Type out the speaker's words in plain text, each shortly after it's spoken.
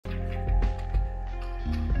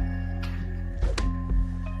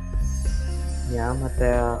ഞാൻ മറ്റേ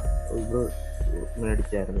ഇത്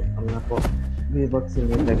മേടിച്ചായിരുന്നു. അന്നപ്പോ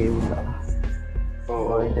വിബക്സിന്റെ ഗെയിമില്ല.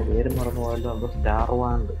 അതിന്റെ പേര് മറന്നു പോയല്ലോ. എന്തോ സ്റ്റാർ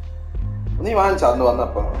വാണ്ട് നീ വാങ്ങിച്ച അന്ന്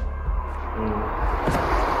വന്നപ്പോ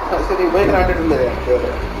ശരി ഉപയോഗിക്കാണ്ടിട്ടില്ലേ?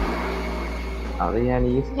 അത് ഞാൻ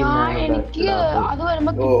ഈ എനിക്ക് അത്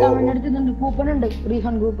വരുമ്പോ കൂപ്പൺ ഉണ്ട്,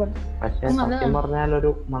 റീഫണ്ട് കൂപ്പൺ. പക്ഷെ സത്യം പറഞ്ഞാൽ ഒരു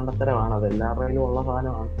മണ്ടത്തരമാണ്. അത് എല്ലാവരുടെയും ഉള്ള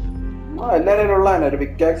സാധനമാണ്. എല്ലാവരും ഉള്ളതാണ്. ഒരു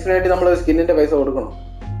പിക്കാക്സിനായിട്ട് നമ്മള് സ്കിന്നിന്റെ പൈസ കൊടുക്കണം.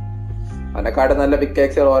 അതിനെക്കാട് നല്ല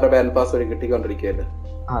പിക്കാക്സുകൾ ഓരോ ബാലൻസ് പാസ് വഴി കിട്ടിക്കൊണ്ടിരിക്കുകയല്ലേ.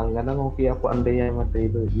 അങ്ങനെ നോക്കിയാ പണ്ട് ഞാൻ മറ്റേ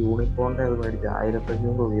ഇത് യൂണിക്കോണിന്റെ അത് മേടിച്ച 1500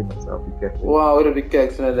 രൂപ. ഓ, ആ ഒരു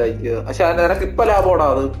പിക്കാക്സിനല്ലേ അയക്കുക. പക്ഷെ നിനക്ക് ഇപ്പൊ ലാഭോടാ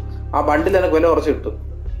അത്. ആ ബണ്ടിൽ എനിക്ക് വില കുറച്ച് കിട്ടും.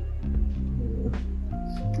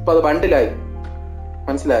 ഇപ്പൊ അത് ബണ്ടിലായി,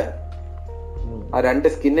 മനസ്സിലായ? ആ 2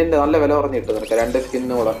 സ്കിന്നിന്റെ നല്ല വില കുറഞ്ഞ് കിട്ടും നിനക്ക്. 2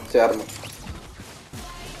 സ്കിന്നും കൂടെ ചേർന്ന്.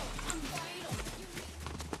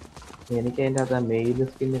 എനിക്ക് അതിന്റെ അകത്ത് മെയിൽ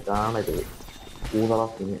സ്കിന്ന് കാണരുത്, കൂതള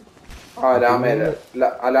സ്കിന്ന്.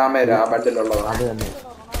 ലാമേര ആ ബണ്ടിലുള്ളത് അത് തന്നെ.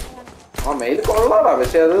 ആ മെയിൽ കൊള്ളാടാ.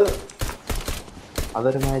 പക്ഷെ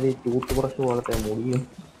അതൊരുമാതിരി ടൂത്ത് ബ്രഷ് പോലത്തെ മുടിയും.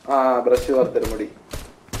 ആ ബ്രഷ് പോലത്തെ മുടി,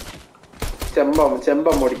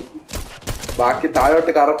 ചെമ്പം മുടി. ബാക്കി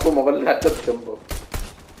താഴോട്ട് കറുപ്പ്, മുകളിൽ അറ്റത്ത് ചെമ്പം.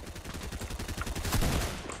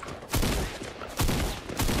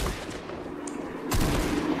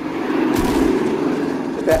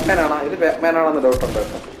 ഇത് ബാറ്റ്മാൻ ആണെന്ന് ഡൗട്ട് ഉണ്ട്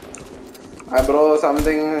കേട്ടോ. Bro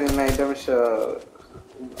something item.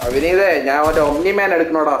 അവിനീതേ, ഞാൻ മറ്റേ ഒമ്നിമാൻ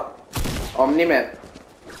എടുക്കണോടാ.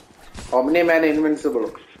 ഒമ്നിമാൻ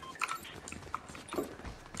ഇൻവിൻസിബിളും.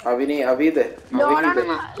 അവീതേ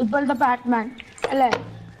ഇപ്പോഴത്തെ ബാറ്റ്മാൻ അല്ലേ?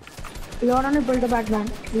 ലോഡാണ് ഇപ്പോഴത്തെ ബാറ്റ്മാൻ.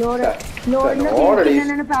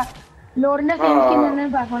 ലോഡിന്റെ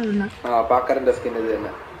പാക്കറിന്റെ സ്കിൻ ഇത്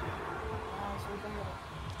തന്നെ.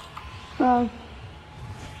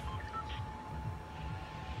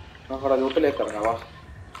 ലൂട്ടിലേക്ക് ഇറങ്ങാവാ.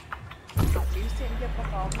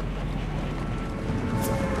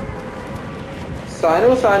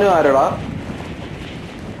 സാനു ആരോടാ?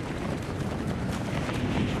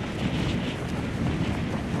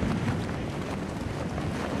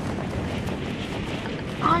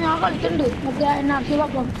 ഞാൻ കളിച്ചിട്ടുണ്ട്. മറ്റേ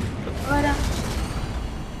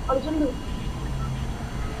കളിച്ചിട്ടുണ്ട്.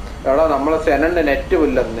 എടാ നമ്മളെ സെനന്റെ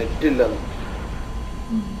നെറ്റില്ലെന്ന്.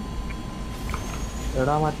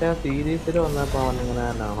 എടാ മറ്റേ സീരീസിൽ വന്നപ്പോ അവനിങ്ങനെ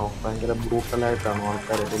തന്നെയാണോ? ഭയങ്കര ബ്രൂട്ടലായിട്ടാണോ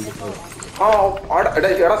ആൾക്കാരെ കൊല്ലുന്നത്?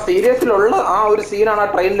 എടാ സീരിയസിലുള്ള ആ ഒരു സീനാണ് ആ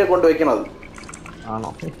ട്രെയിനിൽ കൊണ്ടുവയ്ക്കണത്. ആണോ?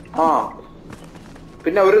 ആ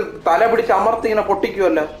പിന്നെ ഒരു തല പിടിച്ച് അമർത്തി ഇങ്ങനെ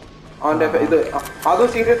പൊട്ടിക്കുമല്ലോ അവന്റെ ഇത്. അതും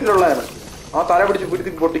സീരിയസിലുള്ളതാണ്. ആ തല പിടിച്ച്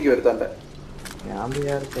പൊട്ടിക്കുവരും തന്റെ. ഞാൻ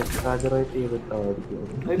വിചാരിച്ചു എക്സാജറേറ്റ് ചെയ്തിട്ടായിരിക്കും.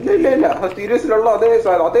 ഇല്ല സീരിയസിലുള്ള അതേ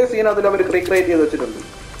സീൻ അതിൽ അവർ റീക്രിയേറ്റ് ചെയ്ത് വെച്ചിട്ടുണ്ട്.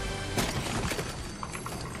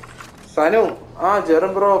 സനു,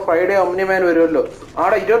 ജെറിൻ ബ്രോ ഫ്രൈഡേ ഒമ്നിമാൻ വരുമല്ലോ.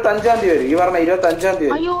 ആടെ 25-ാം തീയതി വരും. ഈ പറഞ്ഞ 25-ാം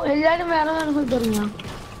തീയതി. അയ്യോ, എല്ലാരും വേറെ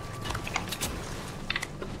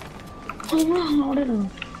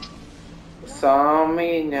സാമി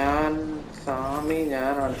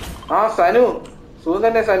ഞാനാണ്. സനു സുഖം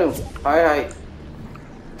തന്നെ. സനു ഹായ്.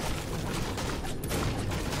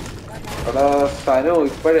 എടാ സനു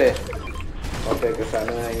ഇപ്പോഴേ ഓക്കെ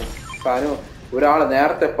സനു ഒരാള്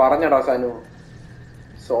നേരത്തെ പറഞ്ഞടാ. സനു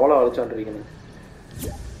സോളോ കളിച്ചോണ്ടിരിക്കുന്നു.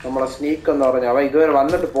 നമ്മളെ സ്നീക്ക് എന്ന് പറഞ്ഞ അവൻ ഇതുവരെ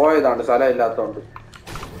വന്നിട്ട് പോയതാണ്, സ്ഥലം ഇല്ലാത്തോണ്ട്.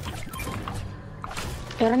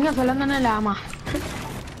 ഇറങ്ങിയ സ്ഥലം തന്നെ ലാമ.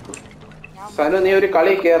 സനു നീ ഒരു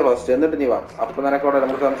കളി കയർ ഫസ്റ്റ്, എന്നിട്ട് നീ വാ. അപ്പൊ നിനക്കോടെ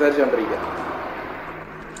നമുക്ക് സംസാരിച്ചോണ്ടിരിക്കാം.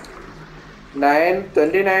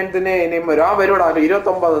 29-ന് ഇനി വരുവാ.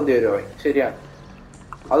 29-ാം തീയതി വരുവാ. ശരിയാണ്.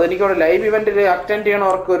 അത് എനിക്കവിടെ ലൈവ് ഇവന്റിൽ അറ്റൻഡ്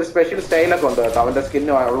ചെയ്യണവർക്ക് ഒരു സ്പെഷ്യൽ സ്റ്റൈലൊക്കെ ഉണ്ട് കേട്ടോ. അവന്റെ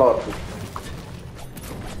സ്കിന്ന് ഉള്ളവർക്ക്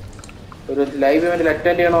ഒരു ലൈവ് ഇവന്റിൽ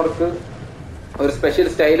അറ്റൻഡ് ചെയ്യണവർക്ക് ഒരു സ്പെഷ്യൽ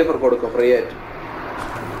സ്റ്റൈൽ കൊടുക്കും ഫ്രീ ആയിട്ട്.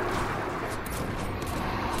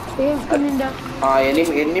 എനിം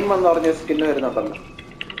എന്ന് പറഞ്ഞ സ്കിന്ന് വരുന്നുണ്ടല്ലോ.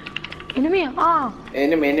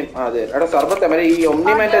 എനിം അതെ. എടാ സർബത്തെ ഈ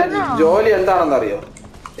ഒമ്നിമാന്റെ ജോലി എന്താണെന്ന് അറിയോ?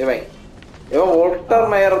 ഇവൻ വോൾട്ടർ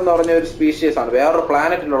മെയർ എന്ന് പറഞ്ഞ ഒരു സ്പീഷീസ് ആണ്. വേറൊരു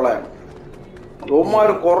പ്ലാനറ്റിലുള്ളതാണ്.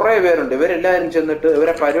 ഇവന്മാര് കുറെ പേരുണ്ട്. ഇവരെല്ലാവരും ചെന്നിട്ട്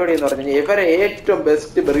ഇവരെ പരിപാടി എന്ന് പറഞ്ഞു കഴിഞ്ഞാൽ ഇവരെ ഏറ്റവും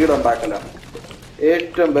ബെസ്റ്റ് ബ്രീഡ് ഉണ്ടാക്കലാണ്.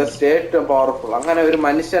 ഏറ്റവും ബെസ്റ്റ്, ഏറ്റവും പവർഫുൾ. അങ്ങനെ ഒരു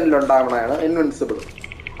മനുഷ്യനിലുണ്ടാകണതാണ് ഇൻവിൻസിബിൾ.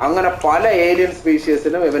 അങ്ങനെ പല ഏലിയൻ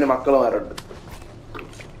സ്പീഷീസിനും ഇവന് മക്കളുമാരുണ്ട്.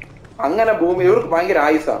 അങ്ങനെ ഭൂമി ഇവർക്ക് ഭയങ്കര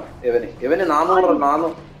ആയുസാണ്. ഇവന്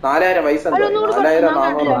 4000 വയസ്സുണ്ട്.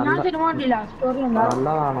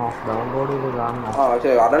 4400. പക്ഷെ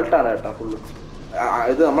അഡൾട്ടാണ് കേട്ടോ ഫുള്ള്.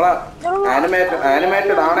 ഇത് നമ്മളെ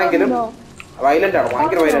ആനിമേറ്റഡ് ആണെങ്കിലും വയലന്റ് ആണ്.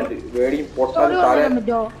 ഭയങ്കര വയലന്റ്. വേടിയും പൊട്ടാൻ തല.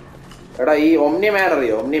 എടാ ഈ ഒമ്നിമാൻ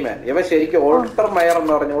അറിയോ? ഒമ്നിമാൻ ഇവൻ ശരിക്കും വോൾട്ടർ മെയർ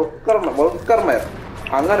എന്ന് പറഞ്ഞ വോൾക്കർ മെയർ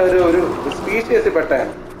അങ്ങനെ ഒരു സ്പീഷീസിൽ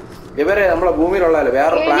പെട്ടതാണ്. ഇവരെ നമ്മളെ ഭൂമിയിലുള്ളതല്ല,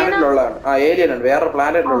 വേറൊരു പ്ലാനറ്റിലുള്ളതാണ്. ആ ഏലിയൻ ഉണ്ട്, വേറൊരു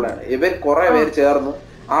പ്ലാനറ്റിലുള്ളതാണ്. ഇവർ കുറെ പേര് ചേർന്ന്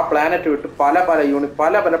ആ പ്ലാനറ്റ് വിട്ട് പല പല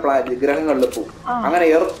ഗ്രഹങ്ങളിൽ പോകും. അങ്ങനെ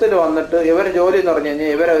എർത്തിൽ വന്നിട്ട് ഇവരെ ജോലി എന്ന് പറഞ്ഞു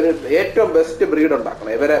കഴിഞ്ഞാൽ ഇവരെ ഒരു ഏറ്റവും ബെസ്റ്റ് ബ്രീഡ്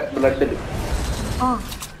ഉണ്ടാക്കണം. ഇവരെ ബ്ലഡിൽ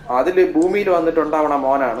അതില് ഭൂമിയിൽ വന്നിട്ടുണ്ടാവണ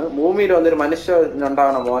മോനാണ്, ഭൂമിയിൽ വന്നൊരു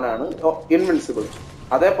മനുഷ്യനുണ്ടാവണ മോനാണ് ഇൻവിൻസിബിൾ.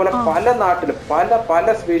 അതേപോലെ പല നാട്ടിലും പല പല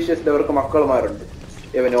സ്പീഷീസിൽ ഇവർക്ക് മക്കളുമാരുണ്ട്.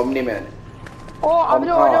 ഇവന് ഒമ്നിമാൻ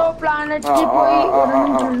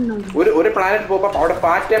ഒരു പ്ലാനറ്റ് പോകുമ്പോ അവിടെ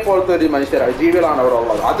പാറ്റെ പോലത്തെ ഒരു മനുഷ്യരാണ്, ജീവികളാണ് അവിടെ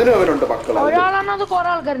ഉള്ളത്. അതിനും അവരുണ്ട് മക്കൾ.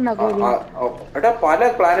 എടാ പല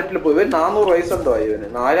പ്ലാനറ്റിൽ പോയി. ഇവൻ 400 വയസ്സുണ്ടോ, ഇവന്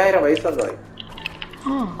 4000 വയസ്സുണ്ടോ.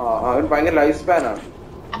 അവൻ ഭയങ്കര ലൈഫ് സ്പാൻ ആണ്.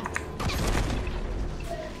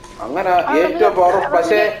 അങ്ങനെ ഏറ്റവും പവർഫുൾ.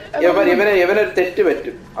 പക്ഷേ ഇവനൊരു തെറ്റ്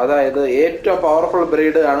പറ്റും. അതായത് ഏറ്റവും പവർഫുൾ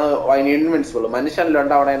ബ്രീഡ് ആണ് ഇൻവിൻസിബിൾ.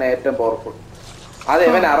 മനുഷ്യനിലുണ്ടാവണേനെ ഏറ്റവും പവർഫുൾ. അത്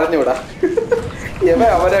ഇവൻ അറിഞ്ഞൂടാ. ഇവൻ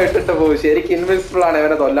അവനെ ഇട്ടിട്ട് പോകും. ശരിക്കും ഇൻവിൻസിബിൾ ആണ്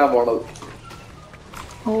ഇവനെ കൊല്ലാൻ പോണത്.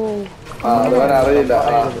 അതവൻ അറിയില്ല.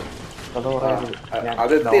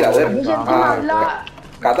 അതെത്തിയില്ല.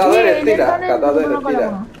 കഥ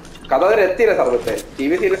അതുവരെ എത്തിയില്ല സർവത്തെ.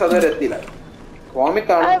 TV സീരീസ് അതുവരെ എത്തിയില്ല.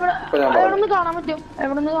 കോമിക് ആണ് ഇപ്പൊ ഞാൻ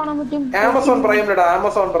ആമസോൺ പ്രൈമിലിടാ.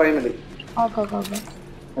 ആമസോൺ പ്രൈമില്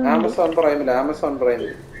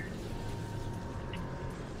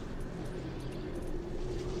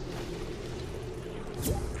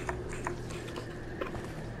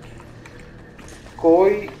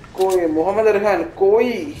കോയി മുഹമ്മദ് ഇർഹാൻ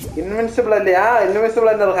കോയി ഇൻവിൻസിബിൾ അല്ലേ? ആ ഇൻവിൻസിബിൾ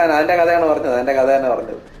തന്നെ ഇർഹാൻ. അതിന്റെ കഥയാണ്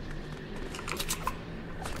പറഞ്ഞത്.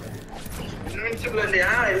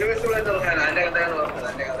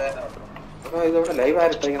 ഇതോടെ ലൈവ്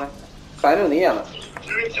ആയിട്ടിങ്ങനെ സനു നീയാണ്?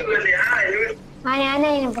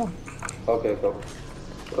 ഓക്കെ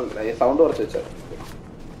സൗണ്ട് കുറച്ച് വെച്ചോ.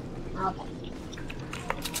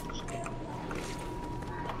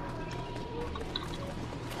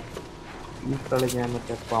 ഈ കളി ഞാൻ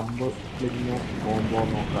മറ്റേ പമ്പ് കോമ്പോ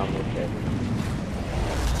നോക്കാൻ പറ്റായിരുന്നു.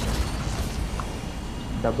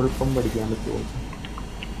 ഡബിൾ പമ്പ് അടിക്കാൻ പറ്റുമോ?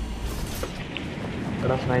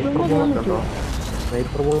 എടാ സ്നൈപ്പർ ബുള്ളറ്റ് ഉണ്ടോ?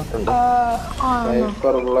 സ്നൈപ്പർ ബുള്ളറ്റ് ഉണ്ടോ?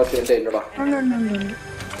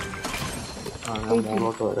 ഞാൻ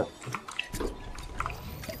മുകളിലോട്ട് വരാം.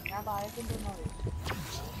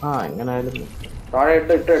 എങ്ങനായാലും താഴെ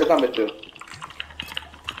ഇട്ട് എടുക്കാൻ പറ്റുമോ?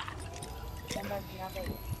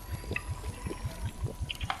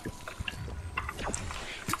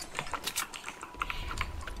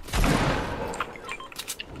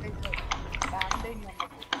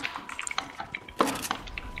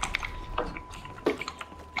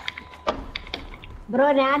 ബ്രോ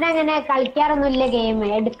ഞാനങ്ങനെ കളിക്കാറൊന്നുമില്ല ഗെയിം.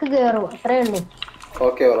 എടുക്ക് കേറും അത്രേ ഉള്ളൂ.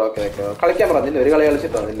 കളിക്കാൻ പറഞ്ഞില്ല? ഒരു കളി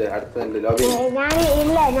കളിച്ചിട്ടില്ല.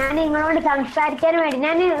 ഞാൻ നിങ്ങളോട് സംസാരിക്കാൻ വേണ്ടി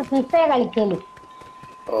ഞാൻ ഫിഫ കളിക്കല്.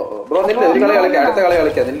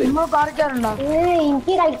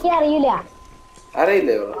 എനിക്ക് കളിക്കാൻ അറിയില്ല.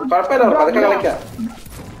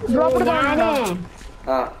 ഞാനേ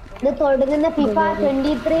ഇത് തുടങ്ങുന്ന ഫിഫ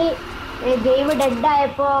 23 ഗെയിം ഡെഡ്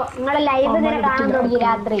ആയപ്പോ നിങ്ങളെ ലൈവ് ഇങ്ങനെ കാണാൻ തുടങ്ങി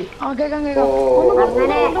രാത്രി.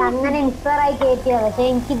 അങ്ങനെ ഇൻസ്പയർ ആയി കയറ്റിയാ. പക്ഷെ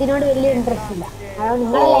എനിക്ക് ഇതിനോട് വലിയ ഇൻട്രസ്റ്റ് ഇല്ല. അതുകൊണ്ട്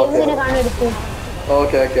നിങ്ങളെ ലൈവ് ഇങ്ങനെ കാണാൻ എടുത്തു.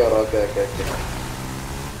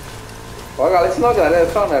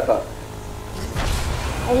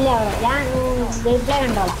 ഇല്ല ഞാൻ ഗെയിം പ്ലേ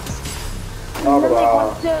കണ്ടോളാം.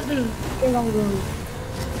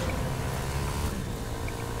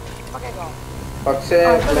 പക്ഷേ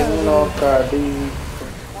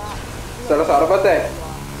സർബത്തെ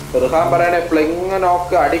ഇർഹാൻ പറയണേ ഫ്ലിങ്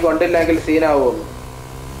നോക്ക് അടി കൊണ്ടില്ലെങ്കിൽ സീനാവുമെന്ന്.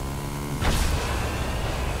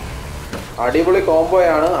 അടിപൊളി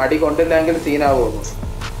കോംബോയാണ്, അടി കൊണ്ടില്ലെങ്കിൽ സീനാവുമെന്ന്.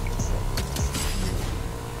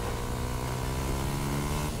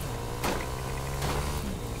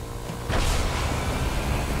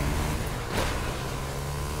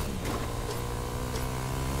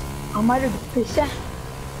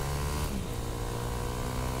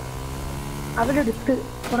 അവരെടുത്ത്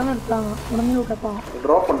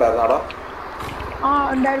ഡ്രോപ്പ് ഉണ്ടായിരുന്നാടാ?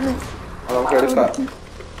 ഉണ്ടായിരുന്നു. നമുക്ക് എടുക്കാം.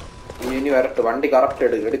 ഇനി വരട്ടെ. വണ്ടി കറക്റ്റ്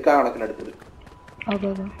എടുക്കാൻ കണക്കിന് എടുത്തിട്ട്.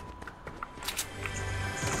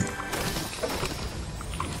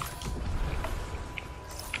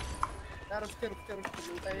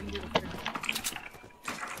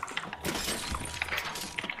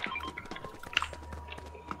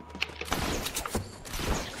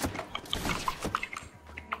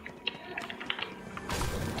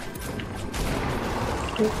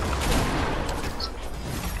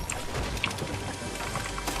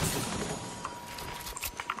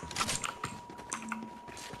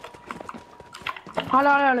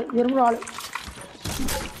 ആള് വെറും ആള്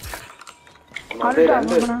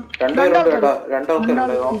രണ്ടുപേരുണ്ട് കേട്ടോ.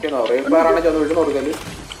 രണ്ടാൾക്കാരുണ്ട്. ഓക്കെ റെയിൽ ഫയർ ആണെങ്കിൽ ഒന്ന് വിട്ടു കൊടുക്കല്.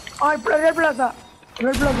 റെഡ് പ്ലസ്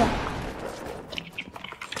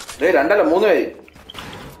രണ്ടല്ല 3 പേര്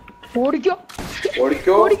ഓടിക്കോ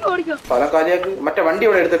സ്ഥലം കാലിയാക്ക്. മറ്റേ വണ്ടി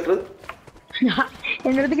ഇവിടെ എടുത്തിട്ട്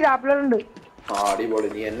എന്റെ അടുത്ത് ഗ്രാപ്ലർ ഉണ്ട്. അടിപൊളി.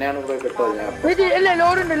 നീ എന്നെയാണ് ഇവിടെ കിട്ടത്. ഞാൻ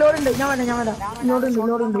ലോഡുണ്ട് ഞാൻ വരാം.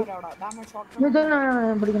 ലോഡുണ്ട്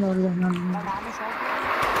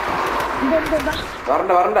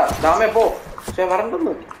വരണ്ട ഡാമേ പോ. പക്ഷെ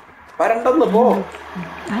വരണ്ടെന്ന് പോ.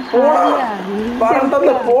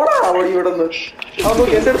 പോടാ വഴി ഇവിടുന്ന്. അത്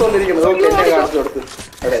നോക്കി എന്റെ അടുത്ത് വന്നിരിക്കുന്നത്. നോക്കി എന്നെ കാണിച്ചു കൊടുത്ത്.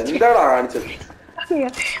 എവിടെ എന്താടാ കാണിച്ചത്?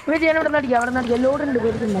 അവിടെ ലോഡുണ്ട്.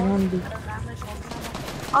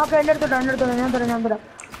 ഓക്കെ എന്റെ അടുത്തോട്ടോ ഞാൻ തരാം.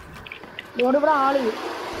 ലോഡ് ഇവിടെ ആള്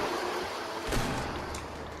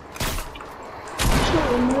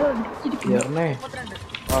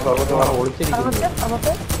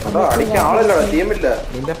അടിക്കാൻ ആളില്ല. ടീമില്ല.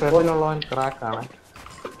 നിന്റെ ഫ്രണ്ടിലുള്ളവൻ ക്രാക്കാണ്.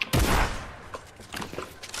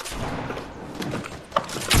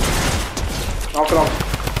 നോക്ക്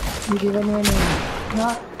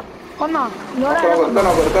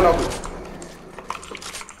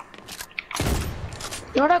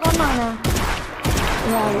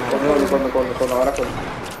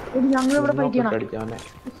ഞങ്ങളിവിടെ ഫൈറ്റ് ചെയ്യണം.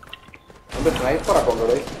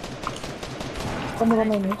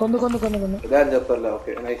 കൊന്നു.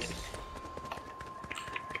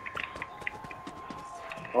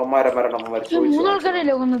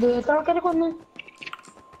 മൂന്നാൾക്കാരല്ലേ കൊന്നത്? എത്ര ആൾക്കാരെ കൊന്നു?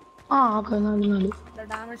 ഓക്കെ 4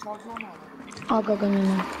 ഓക്കെ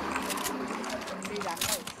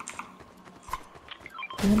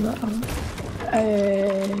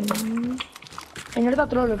എന്നോട്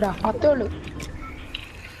 10 ഉള്ളൂ കേട്ടോ. 10 ഉള്ളൂ.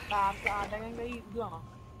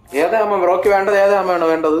 ഏതാ അമ്മ ബ്രോക്ക് വേണ്ടത്? ഏതാ അമ്മയാണോ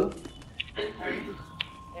വേണ്ടത്?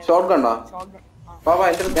 ഷോട്ട് ഗണ്ണാ? വാ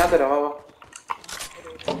എന്റെ ഞാൻ തരാം. വാ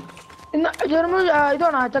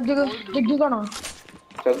ഇതാണോ ചക്ജിക്കാണോ?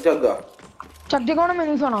 ചക്ജിക്കാണോ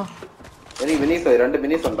മിനീസാണോ? എനിക്ക് മിനീസ് 2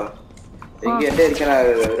 മിനീസ് ഉണ്ടോ? എനിക്ക് എന്റെ ഇരിക്കാൻ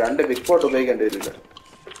 2 ബിഗ് പോട്ട് ഉപയോഗിക്കേണ്ടി വരില്ല.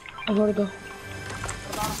 അവിടെ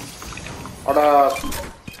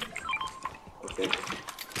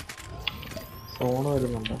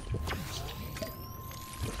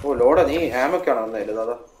ലോഡാ. നീ ആമൊക്കെയാണോ വന്നേല്?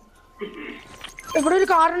 അതാ ഇവിടെ ഒരു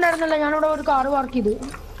കാർ ഉണ്ടായിരുന്നല്ലോ. ഞാനിവിടെ ഒരു കാർ പാർക്ക് ചെയ്ത്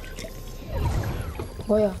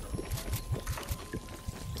പോയാ.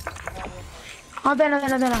 തന്നെ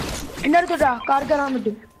എന്റെ അടുത്തോട്ടാ കാർ കയറാൻ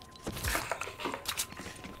പറ്റും.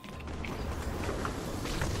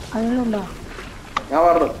 അതിനുണ്ടോ? ഞാൻ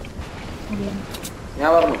പറഞ്ഞു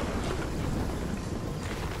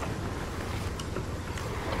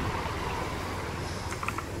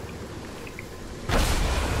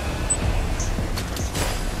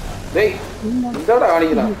എന്താടാ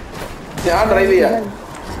കാണിക്കുന്ന? ഞാൻ ഡ്രൈവ് ചെയ്യാം.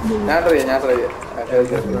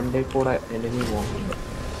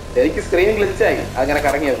 എനിക്ക് സ്ക്രീൻ ഗ്ലിച്ചായി അങ്ങനെ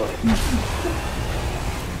കറങ്ങിയപ്പോ.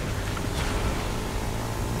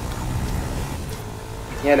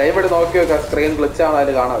 ഞാൻ ലൈവ് എടുത്ത് നോക്കി വെക്കാം. സ്ക്രീൻ ഗ്ലിച്ചാണ്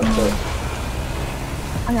അതിൽ കാണാൻ വെച്ചത്.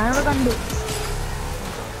 ഞാനിവിടെ കണ്ടു.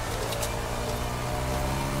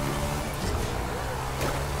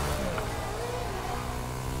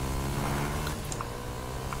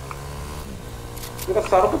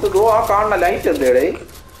 സർപ്പത്ത് ആ കാണുന്ന ലൈറ്റ് എന്തേടേ?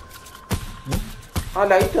 ആ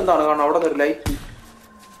ലൈറ്റ് എന്താണ് കാണുന്നത്? അവിടെ ഒരു ലൈറ്റ്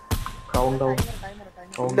നോക്ക്.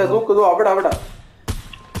 അവിടെ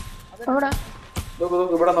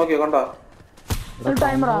ഇവിടെ നോക്കിയോ? കണ്ടോ?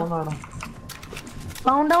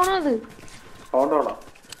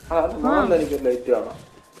 എനിക്ക് ലൈറ്റ് കാണാം.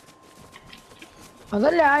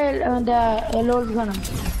 അതല്ല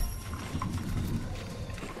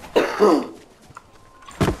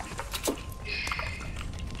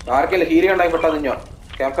ആർക്കെല്ലാം ഹീരി ഉണ്ടായി പെട്ടാ നിഞ്ഞോ?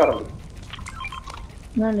 ക്യാമ്പ് ഫയർ ഉണ്ട്.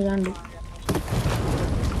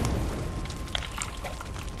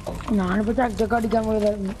 ഞാനിപ്പോ ചക്കൊക്കെ അടിക്കാൻ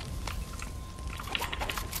പോയതായിരുന്നു.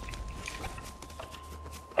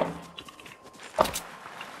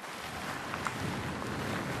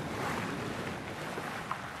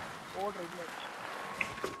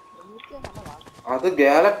 അത്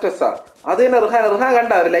ഗാലക്ടസാ. അത് തന്നെ റിഹാൻ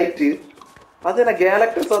കണ്ട ഒരു ലൈറ്റ്. അത് തന്നെ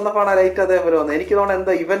ഗാലക്ടസ് വന്നപ്പോ ലൈറ്റ് അതേപോലെ വന്നു. എനിക്ക് തോന്നുന്നു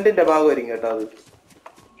എന്താ ഇവന്റിന്റെ ഭാഗമായിരിക്കും കേട്ടോ. അത്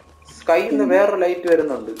സ്കൈന്ന് വേറൊരു ലൈറ്റ്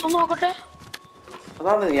വരുന്നുണ്ട്.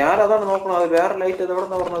 അതാണ് നോക്കണം. അത് വേറെ ലൈറ്റ്. അത് എവിടെ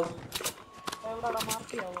പറഞ്ഞത്?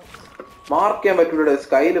 മാർക്ക് ചെയ്യാൻ പറ്റൂല.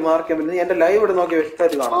 സ്കൈല് മാർക്ക് ചെയ്യാൻ പറ്റില്ല. എന്റെ ലൈവ് ഇവിടെ നോക്കി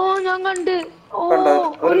വ്യക്തമായിട്ട് കാണാം.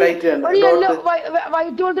 ഒരു ലൈറ്റ്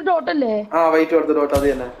വൈറ്റ് പോലത്തെ ഡോട്ടല്ലേ? വൈറ്റ് പോലത്തെ ഡോട്ട്. അത്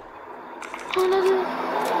തന്നെ.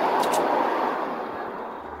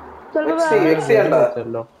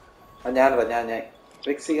 ഞാൻ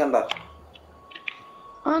വെക്സി കണ്ട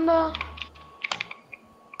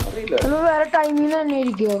വേറെ ടൈമിൽ തന്നെ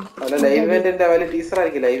ഇരിക്കോ? അല്ല ലൈവ് ഇവന്റിന്റെ അവര് ടീച്ചർ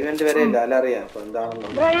ആയിരിക്കും. ലൈവ് ഇവന്റ് വരെ ഇല്ല. അല്ല അറിയാം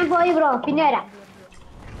എന്താണെന്ന്. പോയി ബ്രോ. പിന്നെ വരാം.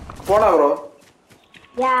 പോണോ ബ്രോ?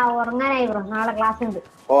 ഉറങ്ങാനായി ബ്രോ, നാളെ ക്ലാസ് ഉണ്ട്.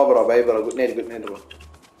 ഓ bro, bye bro, good night bro.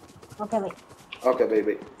 Okay bye. Okay bye.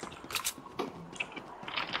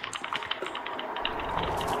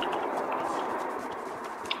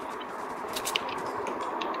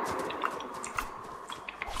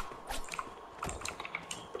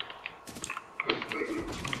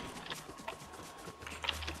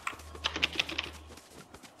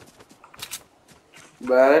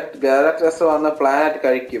 ഗാലക്ടസ് വന്ന പ്ലാനറ്റ്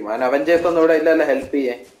കഴിക്കും. അതിന് അവഞ്ചേഴ്സ് ഒന്നും ഇവിടെ ഇല്ലല്ലോ ഹെൽപ്പ്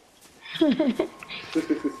ചെയ്യാൻ.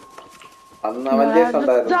 അന്ന് അവഞ്ചേഴ്സ്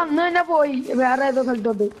ഉണ്ടായിരുന്നു. പോയി വേറെ ഏതോ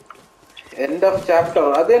സ്ഥലത്തോട്ട്. എൻഡ് ഓഫ് ചാപ്റ്റർ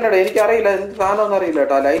അത് തന്നെടാ, എനിക്കറിയില്ല എന്ത് സാധനം അറിയില്ല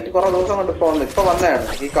കേട്ടോ. ആ ലൈറ്റ് കുറെ ദിവസം കൊണ്ട് പോകുന്നു. ഇപ്പൊ വന്നതാണ്,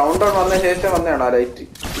 ഈ കൗണ്ട് ഡൗൺ വന്നതിന് ശേഷം വന്നതാണ് ആ ലൈറ്റ്.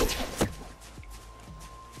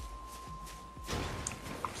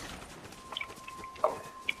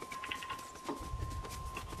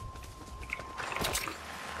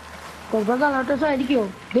 ആയിരിക്കോ?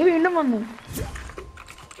 വീണ്ടും വന്നു.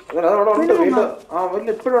 അതവിടെ ഉണ്ട് വീണ്ടും. ആ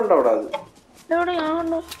വലിയ ഇപ്പോഴും ഉണ്ട് അവിടെ.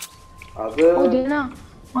 അത്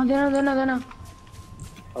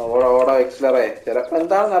ഓടോ എക്സ്ലറേ ചിലപ്പോ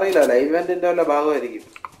എന്താണെന്ന് അറിയില്ല. ലൈവ് ഇവന്റിന്റെ വല്ല ഭാഗമായിരിക്കും.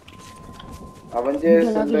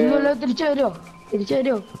 അവഞ്ചേഴ്സ്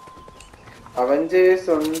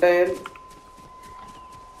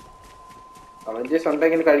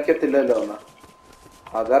ഉണ്ടെങ്കിൽ കഴിക്കത്തില്ലല്ലോ എന്നാ.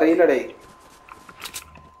 അതറിയില്ലടേ,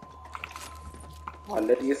 നല്ല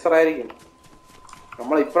ടീസറായിരിക്കും.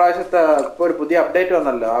 നമ്മൾ ഇപ്രാവശ്യത്തെ ഇപ്പൊ ഒരു പുതിയ അപ്ഡേറ്റ്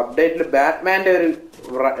വന്നല്ലോ. അപ്ഡേറ്റിൽ ബാറ്റ്മാന്റെ ഒരു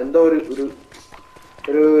എന്തോ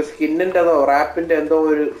ഒരു സ്കിന്നിന്റെ റാപ്പിന്റെ എന്തോ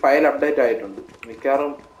ഒരു ഫയൽ അപ്ഡേറ്റ് ആയിട്ടുണ്ട്.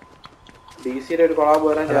 മിക്കവാറും ഡിസിയുടെ ഒരു കൊളാബ്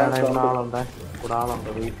വരാൻ ചാൻസ് ഉണ്ട്.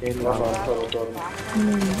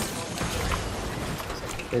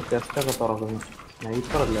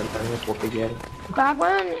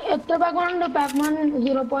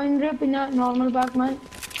 പിന്നെ നോർമൽ പാക്മാൻ,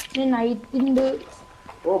 നൈറ്റ് ഉണ്ട്.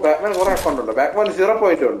 ഓ ബാറ്റ്മാൻ കുറെ അക്കൗണ്ട് ഉണ്ടോ? ബാറ്റ്മാൻ 0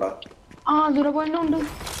 ഉണ്ടോ? 0 ഉണ്ട്.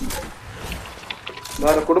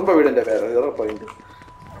 കുടുംബ വീടിന്റെ പേര് 0.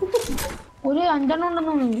 ഒരു 5 ഉണ്ടെന്ന്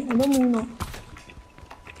തോന്നുന്നു. അതോ 3.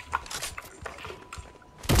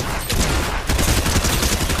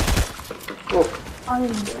 ഓ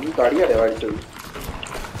അടിയാടേ വായിച്ചത്.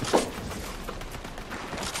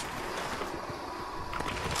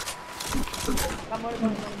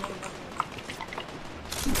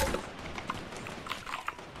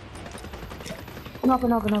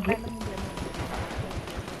 നോക്ക്.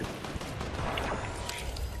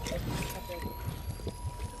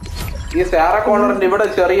 ഈ സാറ കോർണറിന്റെ ഇവിടെ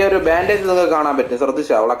ചെറിയൊരു ബാൻഡേജ് നിങ്ങൾക്ക് കാണാൻ പറ്റും.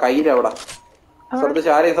 ശ്രദ്ധിച്ച അവളെ കയ്യിലവിടെ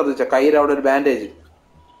ആരെയും ശ്രദ്ധിച്ച കയ്യിലവിടെ ഒരു ബാൻഡേജ്.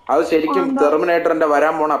 അത് ശരിക്കും ടെർമിനേറ്ററിന്റെ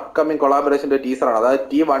വരാൻ പോണ അപ്കമിങ് കൊളാബറേഷന്റെ ടീസറാണ്. അതായത്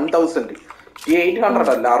T1000 T800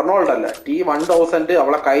 അല്ല, അർണോൾഡ് അല്ല, T1000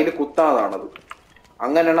 അവളെ കയ്യിൽ കുത്താണതാണത്.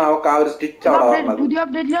 അങ്ങനെയാണ് അവൾക്ക് ആ ഒരു സ്റ്റിച്ച് അവിടെ പറഞ്ഞത്.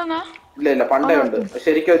 ഇല്ല പണ്ടേ ഉണ്ട്.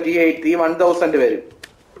 ശരിക്കും T1000 വരും.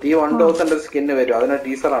 T1000 സ്കിന്ന് വരും. അതിന്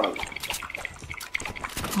ടീസറാണത്.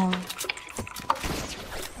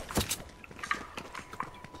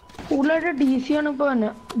 കൂടുതലായിട്ട് DC ആണ് ഇപ്പൊ തന്നെ.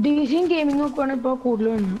 DCയും ഗെയിമിംഗ് ഒക്കെ ആണ് ഇപ്പൊ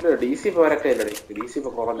കൂടുതൽ. DC പോരൊക്കെ DC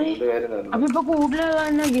ഇപ്പൊ കുറഞ്ഞു. അപ്പൊ ഇപ്പൊ കൂടുതൽ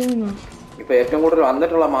ഗെയിമിംഗ് ഇപ്പൊ ഏറ്റവും കൂടുതൽ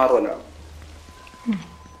വന്നിട്ടുള്ള മാറുമല്ലോ.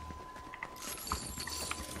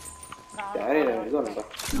 ഇതുണ്ടോ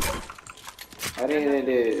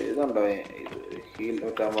ഇതുണ്ടോ ഹീൽ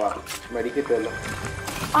മെഡിക്കറ്റ് വല്ലോ?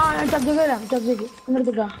 ചബ്ജയ്ക്ക്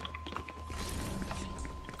എടുത്തിട്ടാ.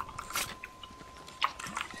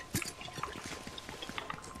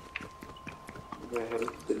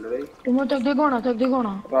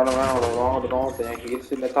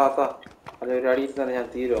 ഒരു അടിയിൽ തന്നെ ഞാൻ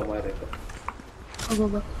തീരുമാനൊക്കെ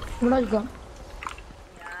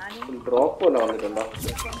ഡ്രോപ്പ് വല്ല വന്നിട്ടുണ്ടോ?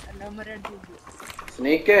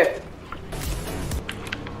 സ്നീക്കേ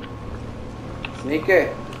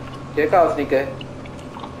കേക്കാവോ? സ്നീക്കേ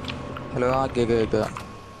ഹലോ. കേക്കാം.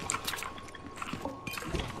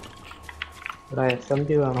 ഇവിടെ SMG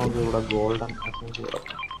വേണമെങ്കിൽ ഇവിടെ ഗോൾഡൻ SMG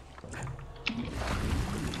കിടക്കും.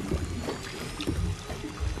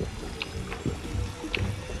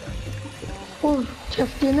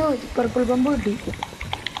 പർപ്പിൾ പമ്പ് കിട്ടി.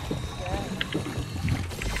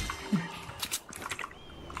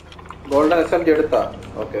 ഗോൾഡൻ SMG എടുത്താ?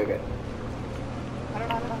 ഓക്കെ.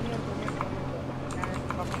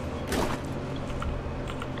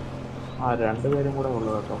 രണ്ടുപേരും കൂടെ ഉള്ളു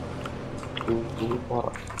കേട്ടോ.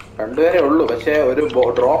 2 പേരേ ഉള്ളൂ. പക്ഷെ ഒരു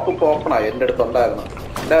ഡ്രോപ്പ് ഇപ്പൊ ഓപ്പൺ ആയി. എന്റെ അടുത്ത് ഉണ്ടായിരുന്നു.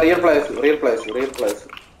 എന്റെ റിയൽ പ്ലേസ്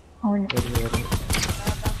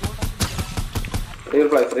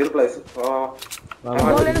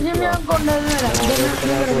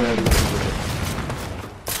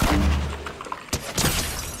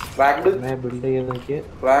ബിൽഡ് ചെയ്ത് നോക്കി.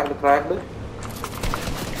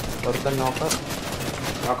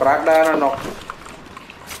 ക്രാക്ഡ് ആയാലും നോക്ക്.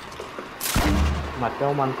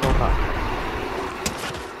 മറ്റോ മൺഷോട്ടാ.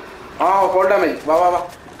 ആ ഫോൾ ഡാമേജ്. വാ വാ വാ.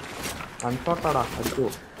 മൺഷോട്ടാടാ അടിച്ചു.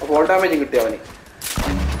 ഫോൾ ഡാമേജ് കിട്ടി അവന്.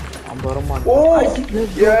 ഓ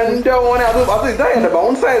എന്റെ മോനെ അത് ഇതായി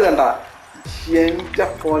ബൗൺസ് ആയത് കണ്ടാ. എന്റെ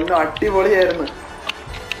പൊന്നു അടിപൊളിയായിരുന്നു.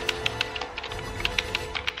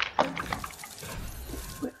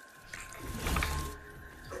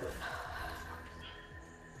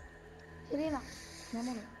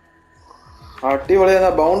 അടിപൊളിയാ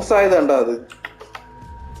ബൗൺസ് ആയത് കണ്ടാ അത്.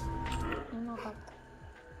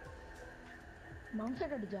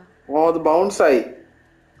 ഓ അത് ബൗൺസ് ആയി.